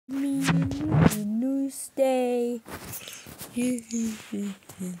New stay.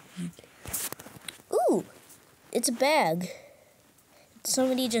 Ooh, it's a bag.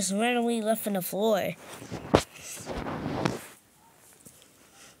 Somebody just randomly left on the floor.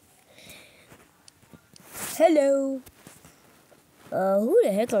 Hello. Who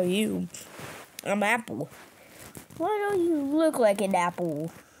the heck are you? I'm Apple. Why don't you look like an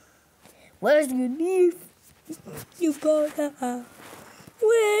apple? Where's your leaf? You got a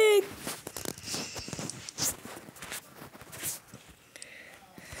wig.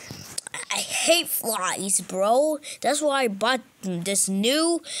 I hate flies, bro. That's why I bought this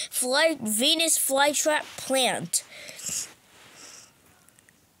new Venus flytrap plant.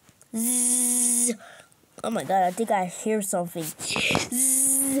 Zzz. Oh my god, I think I hear something.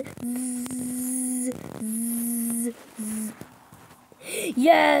 Zzz. Zzz. Zzz.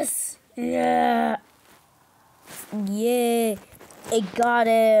 Yes! Yeah! Yay! It got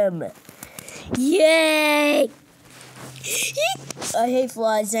him! Yay! I hate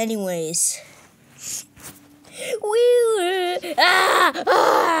flies anyways.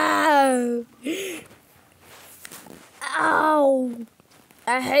 Ow!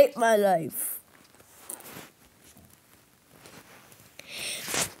 I hate my life.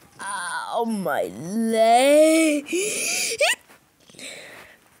 Ow, my leg.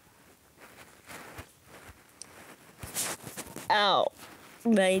 Ow,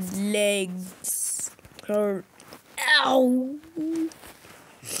 my legs hurt. Ow.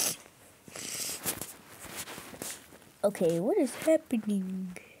 Okay, what is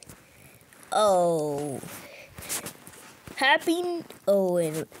happening? Oh. Happy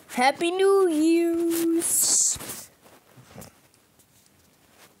New Year's.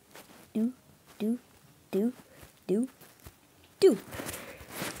 Do.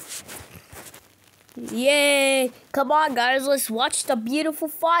 Yay! Come on, guys, let's watch the beautiful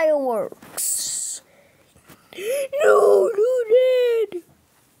fireworks. No, Dad.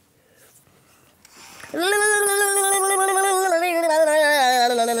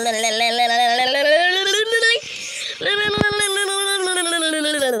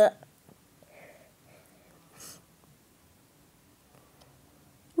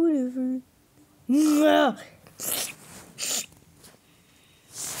 Whatever.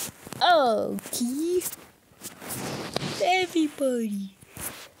 Okay. Everybody.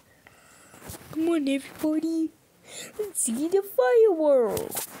 Come on, everybody. Let's see the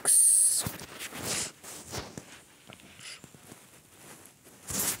fireworks.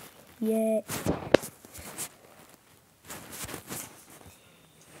 Yeah.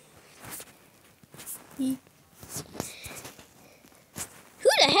 Who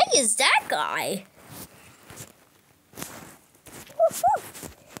the heck is that guy?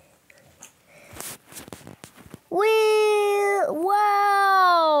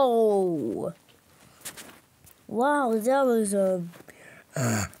 Wow! Wow, that was a...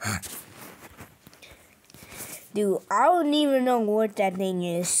 Dude, I don't even know what that thing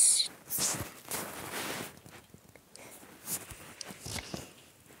is.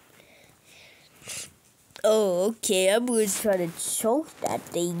 Oh, okay, I'm gonna try to choke that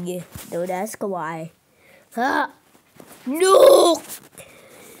thing. Don't ask why. Ah! No!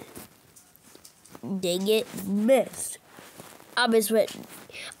 Dang it, missed. I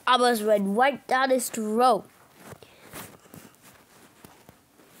almost went right down his throat.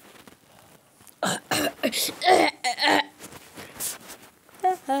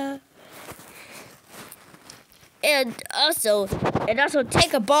 and also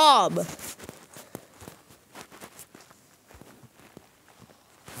take a bomb.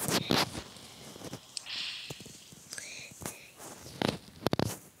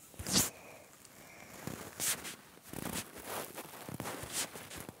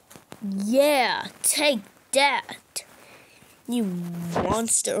 Yeah, take that, you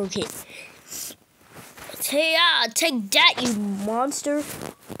monster. Okay. Yeah, take that, you monster.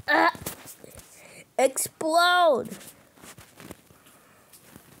 Explode.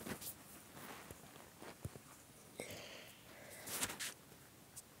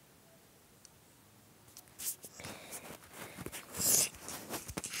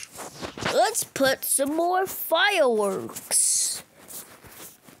 Let's put some more fireworks.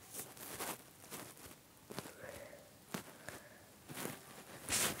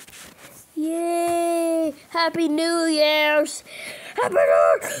 Yay! Happy New Year's! Happy New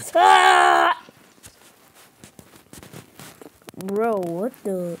Year's! Ah! Bro, what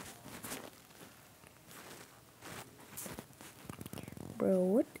the? Bro,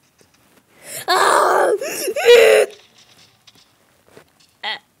 what? Ah!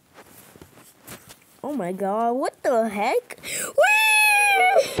 Oh my god, what the heck?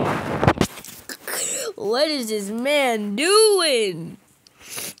 Whee! What is this man doing?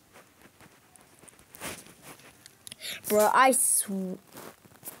 Bro, I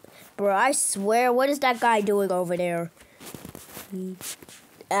swear, what is that guy doing over there?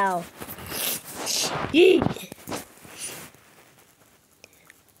 Ow.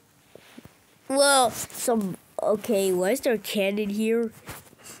 Well, okay, why is there a cannon here?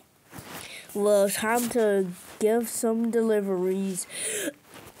 Well, it's time to give some deliveries.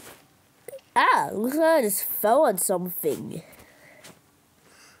 Ah, look like I just fell on something.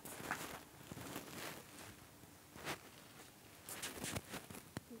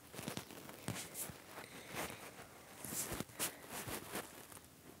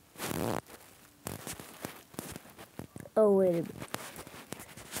 Oh, wait a minute.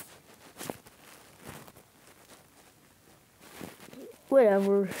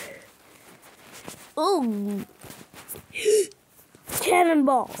 Whatever. Oh!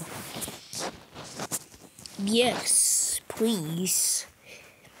 Cannonball! Yes, please.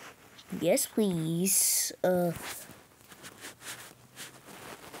 Yes, please. Dang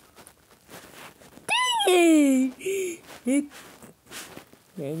it!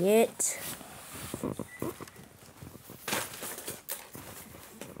 Dang it.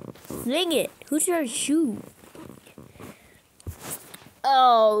 Dang it! Who should I shoot?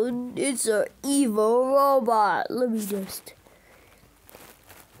 Oh, it's an evil robot. Let me just...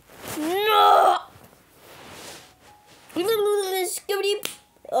 No!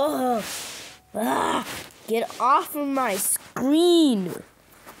 Oh. Ah. Get off of my screen.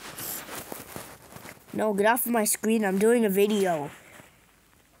 No, get off of my screen. I'm doing a video.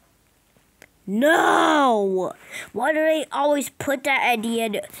 No! Why do they always put that at the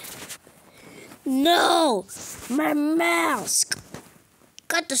end? No! My mouse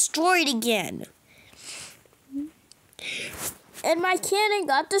got destroyed again. And my cannon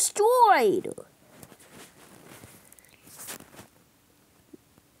got destroyed.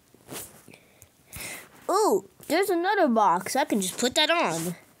 Ooh, there's another box. I can just put that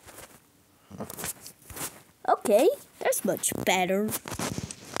on. Okay, that's much better.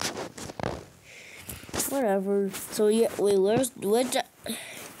 Whatever. So yeah, wait, where's the...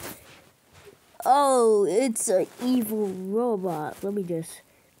 Oh, it's an evil robot. Let me just...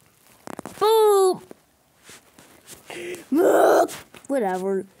 Boom!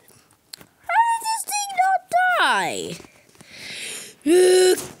 Whatever. How did this thing not die?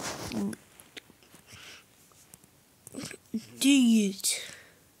 Dang it.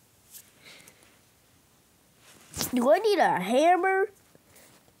 Do I need a hammer?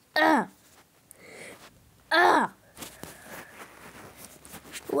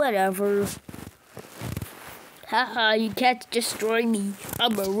 Whatever. Haha, you can't destroy me.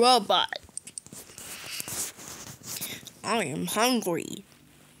 I'm a robot. I am hungry.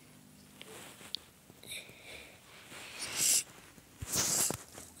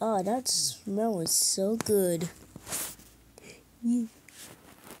 Oh, that smell is so good.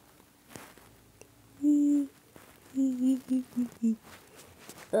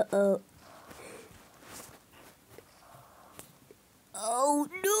 Uh-oh. Oh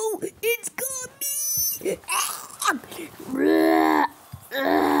no, it's got me!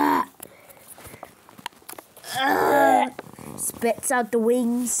 Spits out the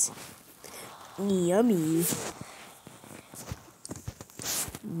wings. Yummy.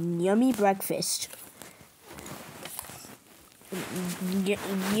 Yummy breakfast.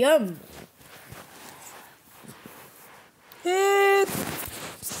 Yum.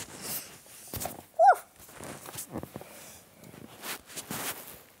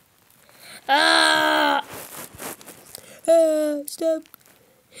 Stop.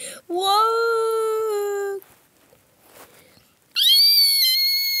 Whoa.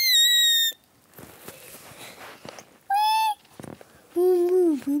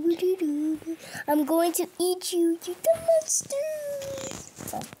 I'm going to eat you, you the monster.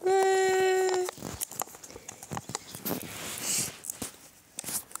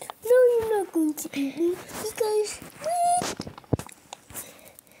 No, you're not going to eat me because...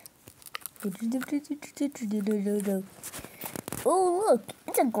 Oh, look,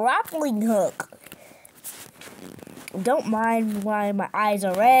 it's a grappling hook. Don't mind why my eyes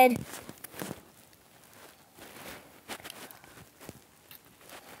are red.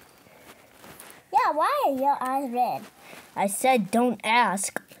 Yeah, why are your eyes red? I said don't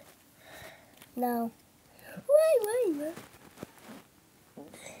ask. No. Why?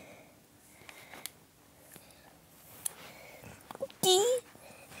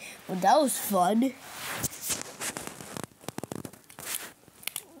 Well, that was fun.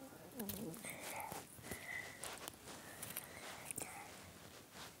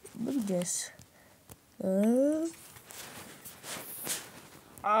 Let me just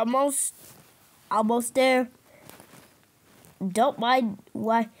Almost there. Don't mind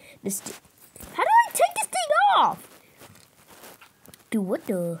why this. How do I take this thing off? Dude, what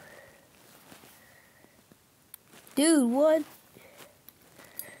the? Dude, what?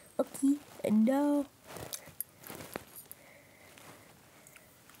 Okay, and now.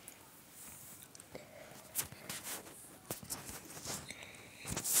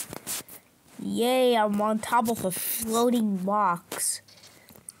 Yay, I'm on top of a floating box.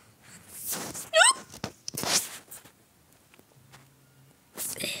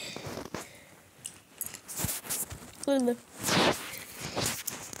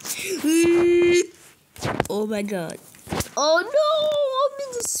 Oh my god. Oh no!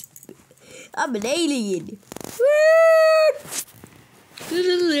 I'm an alien.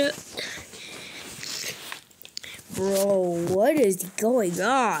 Bro, what is going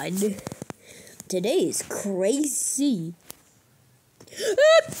on? Today is crazy.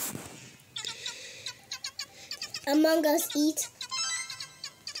 Among Us eat.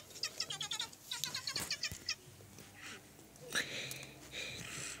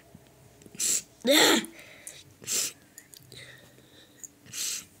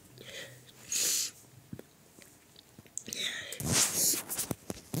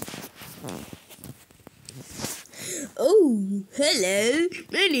 Oh, hello.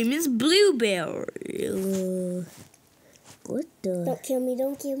 My name is Blueberry. What the? Don't kill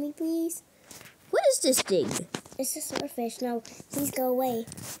me, please. What is this thing? It's a swordfish. No, please go away.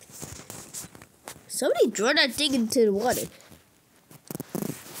 Somebody throw that thing into the water.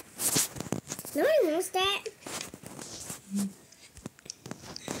 Nobody wants that.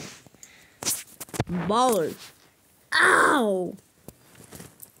 Baller. Ow!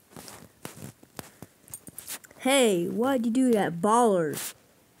 Hey, why'd you do that, baller?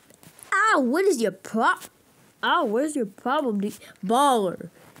 Ow, what is your Ow, where's your problem, dude? Baller.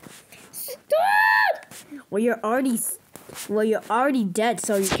 Stop! Well, you're already dead,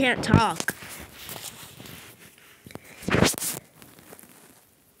 so you can't talk.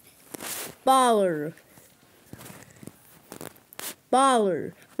 Baller.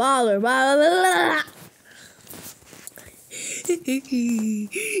 Baller. Baller. Baller.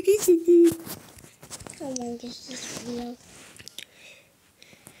 Oh my gosh, this video.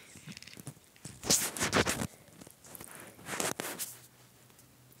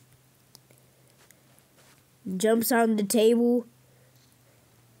 Jumps on the table.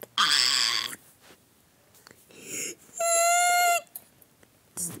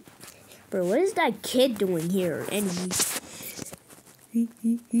 Bro, what is that kid doing here? Anyways. I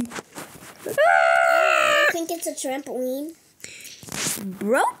think it's a trampoline.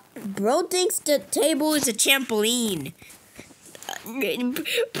 Bro thinks the table is a trampoline. Bro,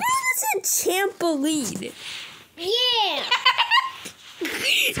 it's a trampoline. Yeah!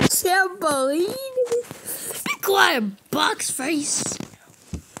 Trampoline? Be quiet, box face.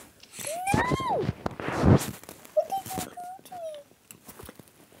 No! What did you do to me?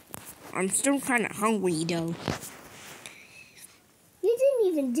 I'm still kind of hungry, though. You didn't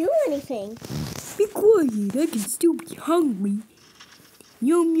even do anything. Be quiet, I can still be hungry.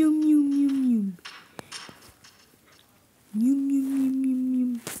 Yum, yum, yum, yum, yum. Yum, yum, yum, yum,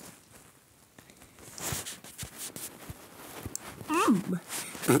 yum.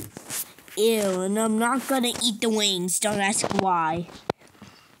 Ew, and I'm not gonna eat the wings. Don't ask why.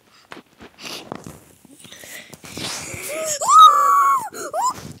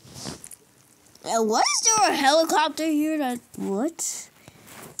 Why is there a helicopter here? What?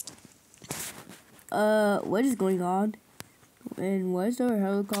 What is going on? And why is there a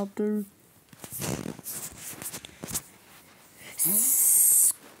helicopter?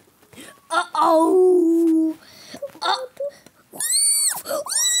 Uh-oh!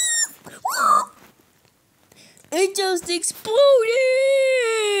 It just exploded!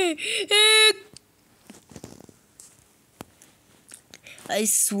 I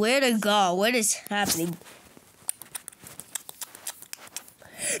swear to God, what is happening?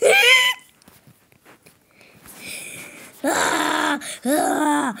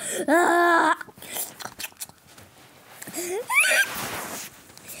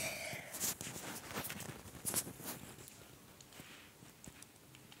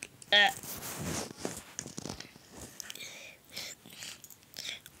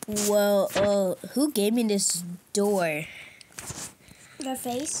 Well, who gave me this door? Your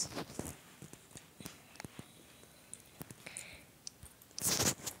face?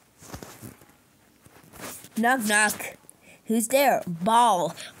 Knock, knock. Who's there?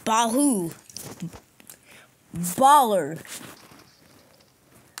 Ball. Ball who? Baller.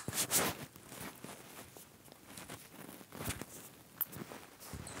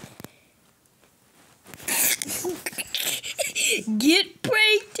 Get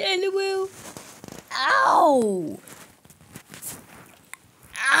pranked, LOL. Ow!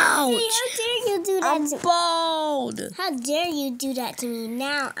 Ouch! Hey, how dare you do that I'm to me? bald. How dare you do that to me?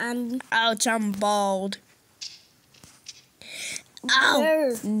 Now I'm... Ouch, I'm bald. Ow!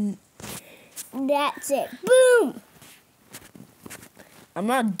 Brr. That's it. Boom! I'm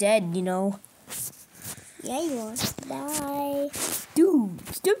not dead, you know. Yeah, you are. Bye. Dude,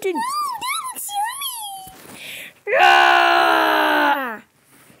 stop doing... Oh, that looks yummy! Ah!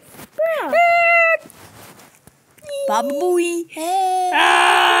 Bro. Baba Booey. Hey.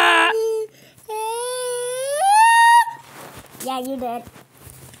 Ah! Yeah, you did.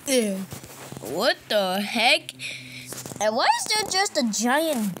 Ew. What the heck? And why is there just a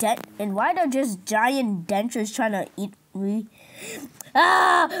giant dent? And why are just giant dentures trying to eat me?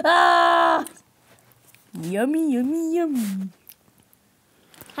 Ah! Ah! Yummy, yummy, yummy.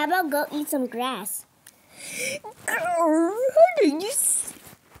 How about go eat some grass? How do you?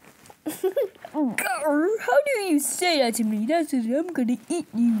 How do you say that to me? That's it. I'm gonna eat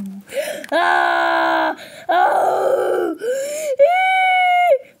you. Ah! Oh!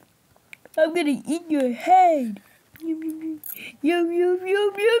 I'm gonna eat your head. Yum, yum, yum, yum,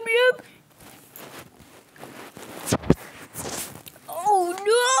 yum, yum, yum. Oh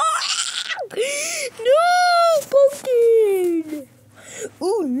no! No, pumpkin!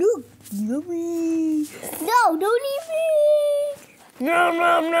 Oh look, yummy! No, don't eat me! Nom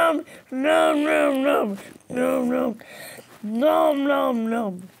nom nom nom nom nom nom nom nom nom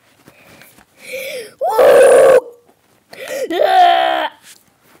nom. Woo! Ah!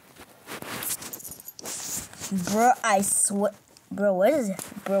 Bro, I swear, bro.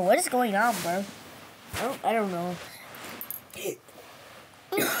 What is going on, bro? I don't know.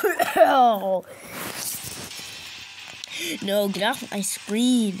 Oh. No, get off my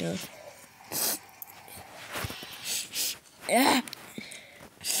screen. Ah.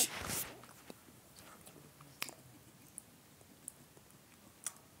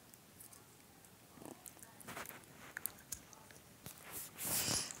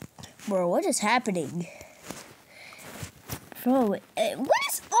 Bro, what is happening? Bro, what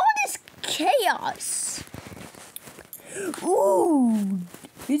is all this chaos? Ooh,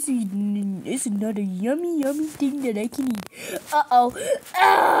 it's another yummy thing that I can eat. Uh-oh.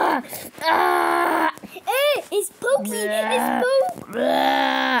 Ah! Ah! Hey, it's Pokey! It's Pokey!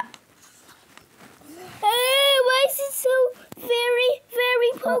 Hey, why is it so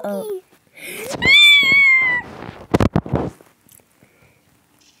very pokey?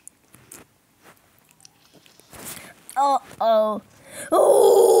 Uh-oh.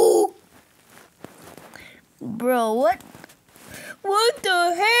 Oh! Bro, what? What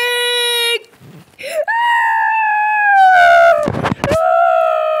the heck?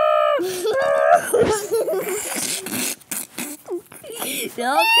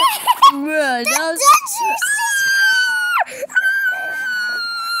 Bro, that was...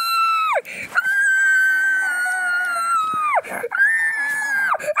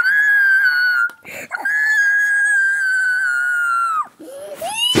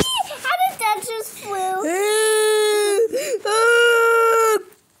 How did that just flew?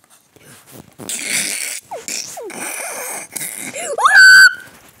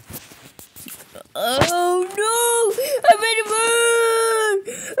 Oh no! I'm in a burn!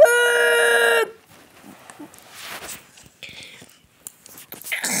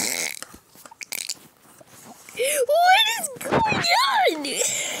 What is going on?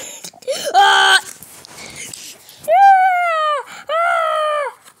 Ah!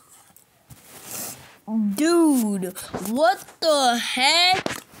 Dude, what the heck?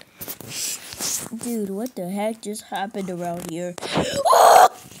 Dude, what the heck just happened around here? Oh!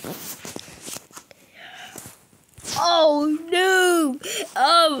 Oh no!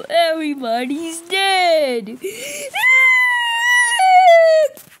 Everybody's dead!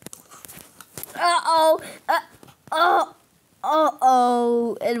 Uh-oh!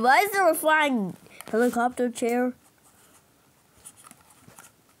 Uh-oh! And why is there a flying helicopter chair?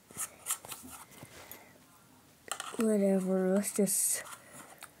 Whatever, let's just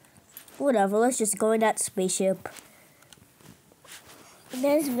go in that spaceship.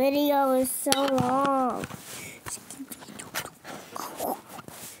 This video is so long.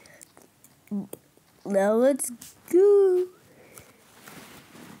 Now let's go.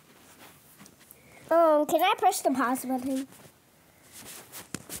 Can I press the pause button?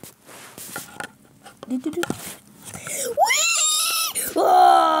 Whee!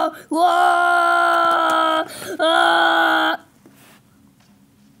 Whoa! Whoa! Ah!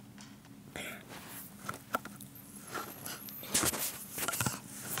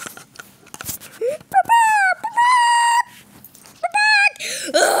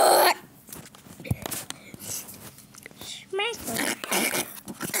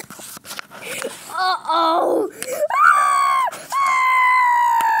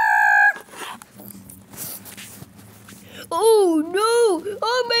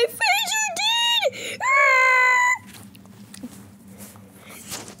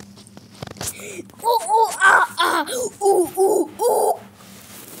 Ooh, ooh, ah, ah. Ooh, ooh, ooh.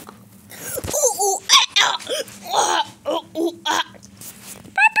 Ooh, ooh, ah, ah. Ooh, ooh, ah.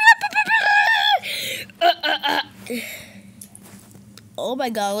 Oh my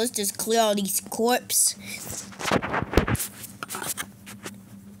god, let's just clear all these corpses.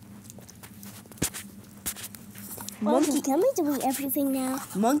 Monkey, tell me to eat everything now.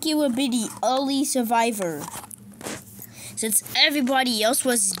 Monkey would be the only survivor, since everybody else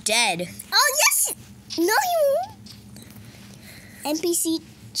was dead. Oh, yes! No, you NPC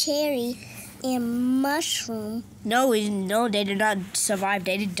Cherry and Mushroom. No, they did not survive.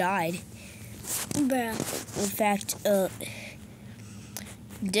 They did died. Bruh. In fact,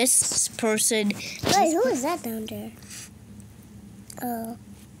 this person. Wait, who is that down there? Oh.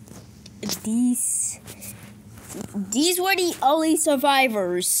 These were the only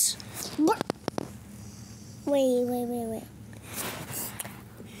survivors. Wait.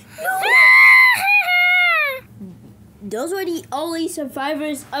 Those were the only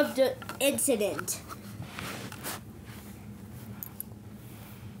survivors of the incident.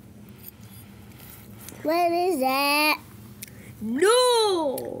 What is that?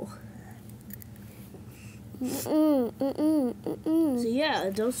 No! So So yeah,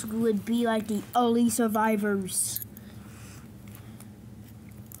 those would be like the only survivors.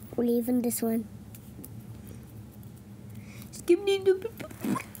 we're leaving this one.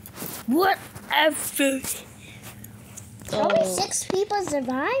 Whatever. Only 6 people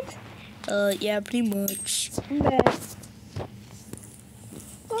survived? Yeah, pretty much.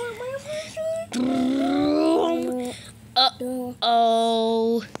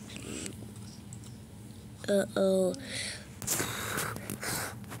 Uh-oh. Uh-oh.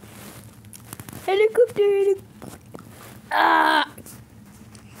 Helicopter. Ah!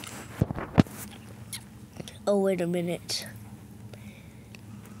 Oh, wait a minute.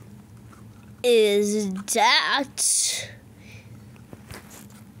 Is that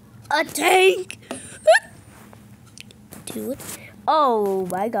a tank? Dude. Oh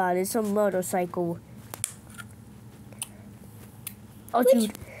my god, it's a motorcycle. Oh,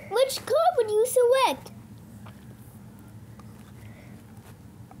 dude. Which car would you select?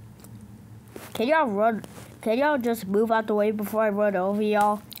 Can y'all run? Can y'all just move out the way before I run over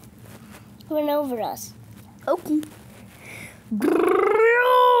y'all? Run over us. Okay.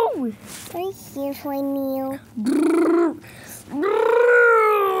 Right here for Neil.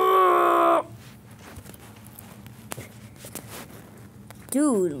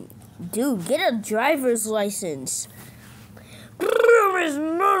 Dude, get a driver's license. It's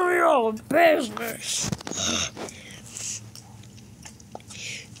none of your business.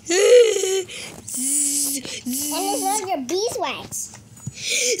 And it's not your beeswax.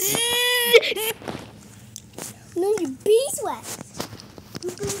 No, your beeswax.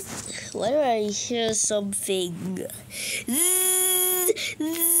 Why do I hear something?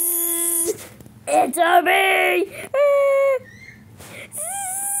 It's a bee!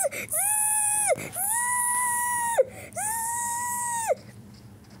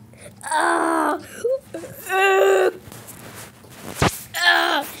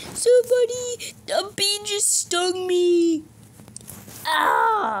 Somebody, a bee just stung me.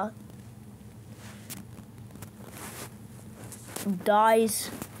 Dies.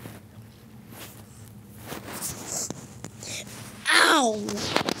 Ow!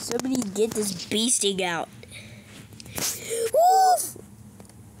 Somebody get this bee sting out. Woof!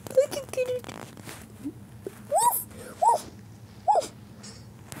 I can get it. Woof! Woof! Woof!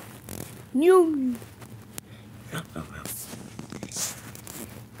 Yum!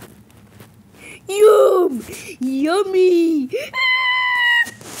 Yum! Yummy!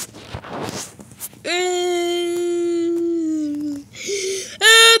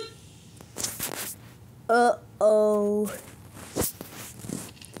 Uh-oh.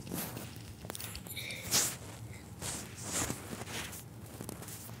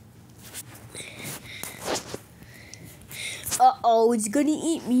 Uh-oh, it's gonna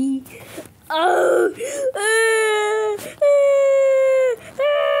eat me. Oh!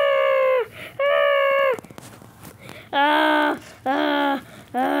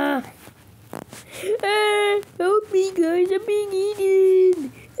 Help me, guys, I'm being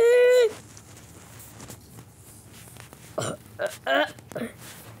eaten.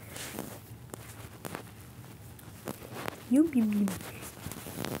 Yum, yum, yum.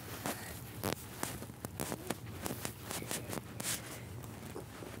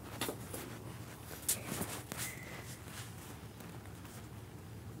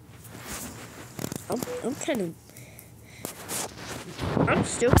 I'm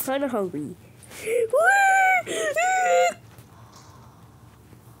still kind of hungry.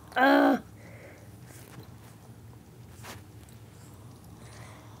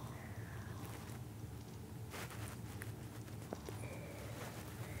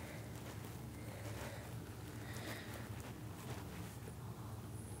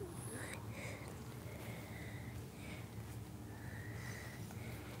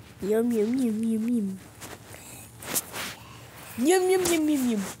 Yum, yum, yum, yum, yum. Yum, yum, yum, yum,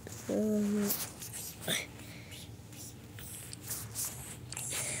 yum.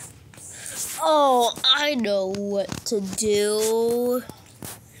 Oh, I know what to do.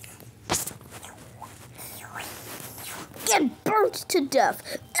 Get burnt to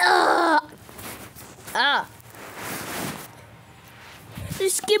death. Ah.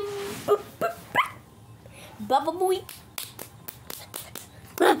 Just get Baba Booey.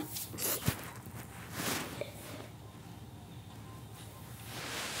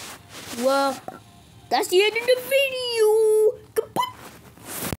 Well, that's the end of the video.